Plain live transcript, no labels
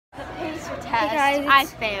test. Hey guys, I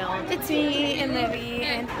failed. It's me and Libby,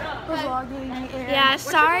 and we're vlogging. And Yeah,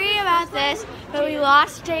 sorry about this, but we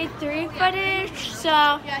lost day 3 footage,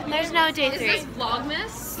 so there's no day 3. Is this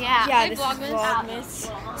Vlogmas? Yeah. this is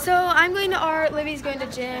Vlogmas. So I'm going to art, Libby's going to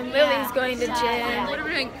gym, Lily's going to gym. What are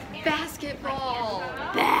we doing? Basketball.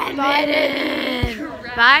 Badminton.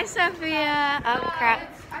 Bye, Sophia. Oh, crap.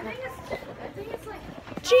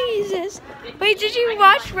 Jesus. Wait, did you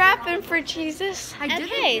watch Rappin' for Jesus?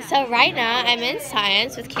 Okay, so right now I'm in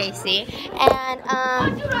science with Casey, and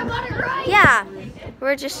Dude, I got it right. yeah,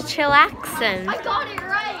 we're just chillaxing. I got it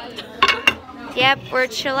right. Yep, we're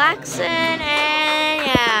chillaxing, and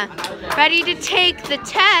yeah, ready to take the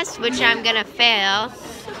test, which I'm gonna fail.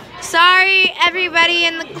 Sorry, everybody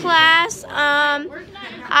in the class.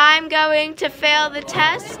 I'm going to fail the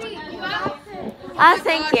test. Oh,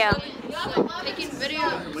 thank you. Taking video.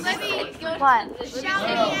 What? Shout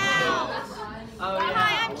me out.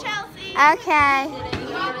 Hi, I'm Chelsea. Okay.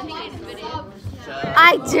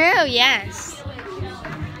 I do, yes.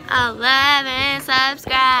 11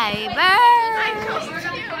 subscribers.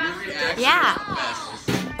 Yeah.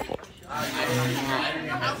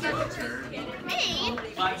 Me?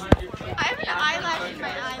 I have an eyelash in my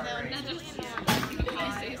eye though.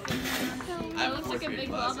 That looks like a big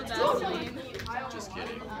blob of Vaseline. Just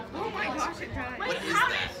kidding. Oh my gosh, it does. What is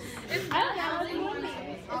that? It's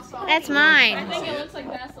Vaseline. That's mine. I think it looks like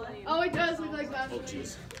Vaseline. Oh, it does look like Oh, Vaseline.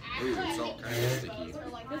 jeez. Ooh, it's all kind of sticky. Does it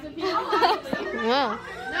feel like Vaseline? Whoa.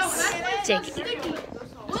 No, that's Sticky.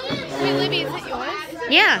 Wait, Libby, is it yours?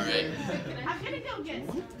 Yeah. I'm gonna go get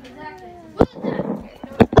some.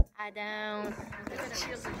 I don't.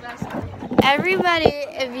 Everybody,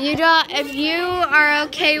 if you are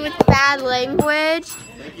okay with bad language,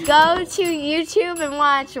 go to YouTube and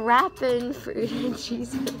watch Rappin' for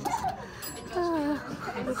Jesus.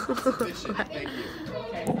 Thank you.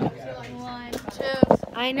 1, 2,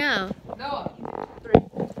 I know. 3,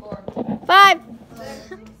 4, 5.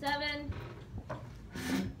 7.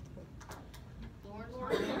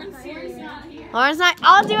 Lauren's not.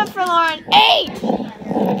 I'll do it for Lauren.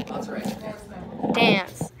 8. That's right.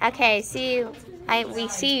 Dance. Okay. See you. We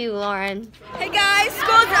see you, Lauren. Hey guys,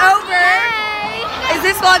 school's over. Is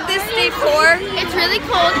this Vlogmas day 4? It's really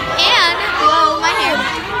cold and whoa, my hair.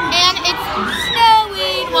 And it's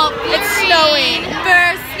snowing. Well, It's snowing.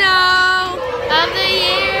 First snow of the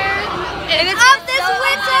year. and it's of this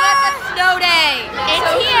winter. Snow day.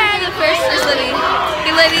 It's here. The first There's Libby.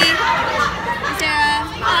 Hey Libby. Sarah.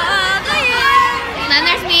 Of the year. And then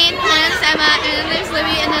there's me, and then there's Emma, and then there's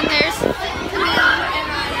Libby, and then there's Camille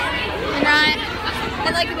and Ryan.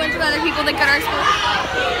 And like a bunch of other people that go to our school.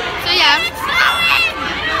 So yeah. It's snowing.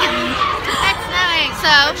 It's snowing.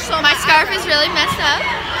 So my scarf is really messed up.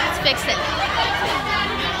 Let's fix it.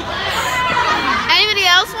 Anybody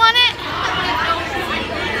else want it?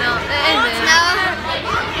 No. No.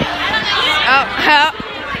 Oh.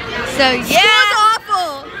 So School's yeah.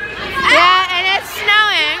 awful. Yeah, and it's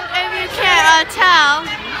snowing. If you can't tell,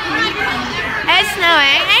 it's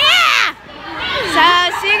snowing. And yeah. So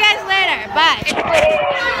see you guys later. Bye.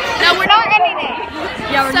 No, we're not ending it.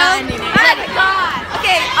 Yeah, we're not ending it. Oh my God.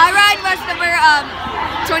 Okay, I ride bus number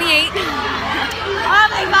 28. Oh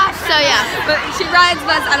my gosh. So yeah. But she rides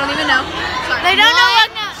bus, I don't even know. They don't know what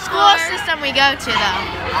school system we go to though.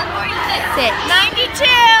 92.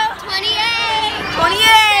 28.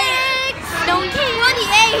 28. Don't 28.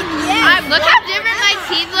 Yeah. Look how different my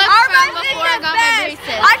teeth look Our from bus is before I the got my best.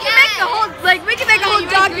 braces. I can make the whole, like, we can make a whole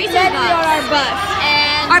documentary on our bus.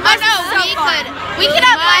 And Our bus no, is so we fun. we could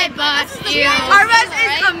have my bus too. Our bus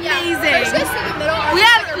is amazing. We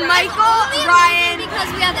have Michael, Ryan,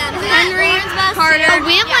 Henry, Carter, Oh,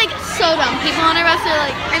 we have like so dumb people on our bus. They're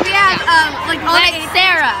like, and we have like all like the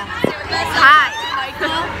Sarah. Hi.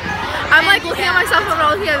 I'm like looking at myself and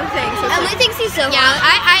all the other things. So Emily thinks he's so yeah,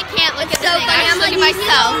 I can't look at the thing. I just look at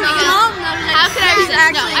myself. Because how could I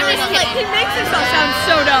resist? No, I'm just He kidding. makes himself sound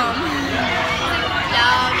so dumb.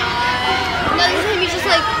 No, this time he's just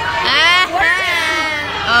like,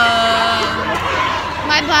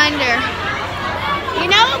 my binder. You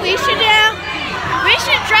know what we should do? We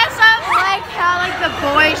should dress up like how like the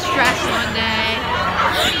boys dress one day.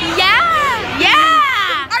 Yeah.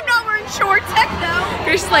 Yeah. I'm not wearing shorts. Heck no.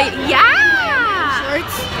 You're just like yeah.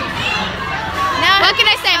 Shorts. What can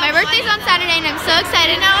I say? My birthday's on Saturday and I'm so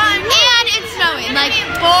excited. And it's snowing. Like,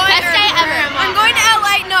 best day ever. I'm going to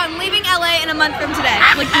LA. No, I'm leaving LA in a month from today.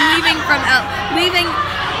 Like leaving from leaving.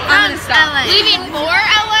 I'm gonna stop. Leaving for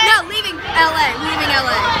LA? No, leaving LA. Leaving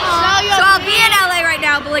LA. So I'll be in LA right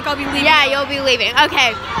now, but like I'll be leaving. Yeah, you'll be leaving.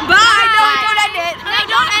 Okay. Bye. No, don't end it.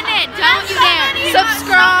 don't end it. Don't you dare.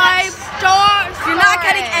 Subscribe. You're not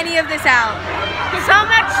cutting any of this out. So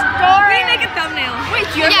much story. We make a thumbnail. Wait,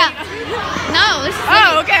 you have Yeah. No, this is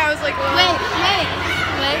Oh, okay. I was like, whoa. Wait.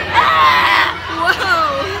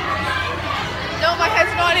 Whoa. No, my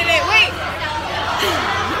head's not in it. Wait.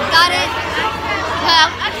 Got it. Well,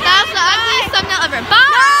 that was the ugliest thumbnail ever.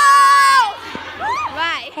 Bye.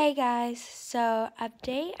 Bye. Hey guys, so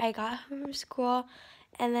update, I got home from school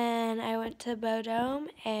and then I went to Booo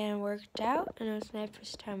and worked out, and it was my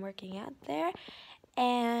first time working out there,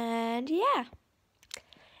 and yeah,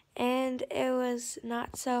 and it was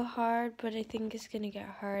not so hard, but I think it's gonna get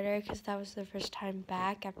harder because that was the first time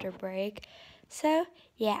back after break. So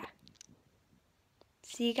yeah,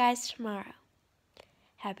 see you guys tomorrow.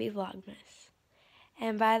 Happy Vlogmas.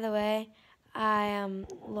 And by the way, I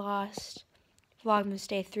lost Vlogmas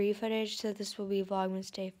Day 3 footage, so this will be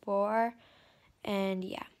Vlogmas Day 4, and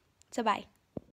yeah, so bye.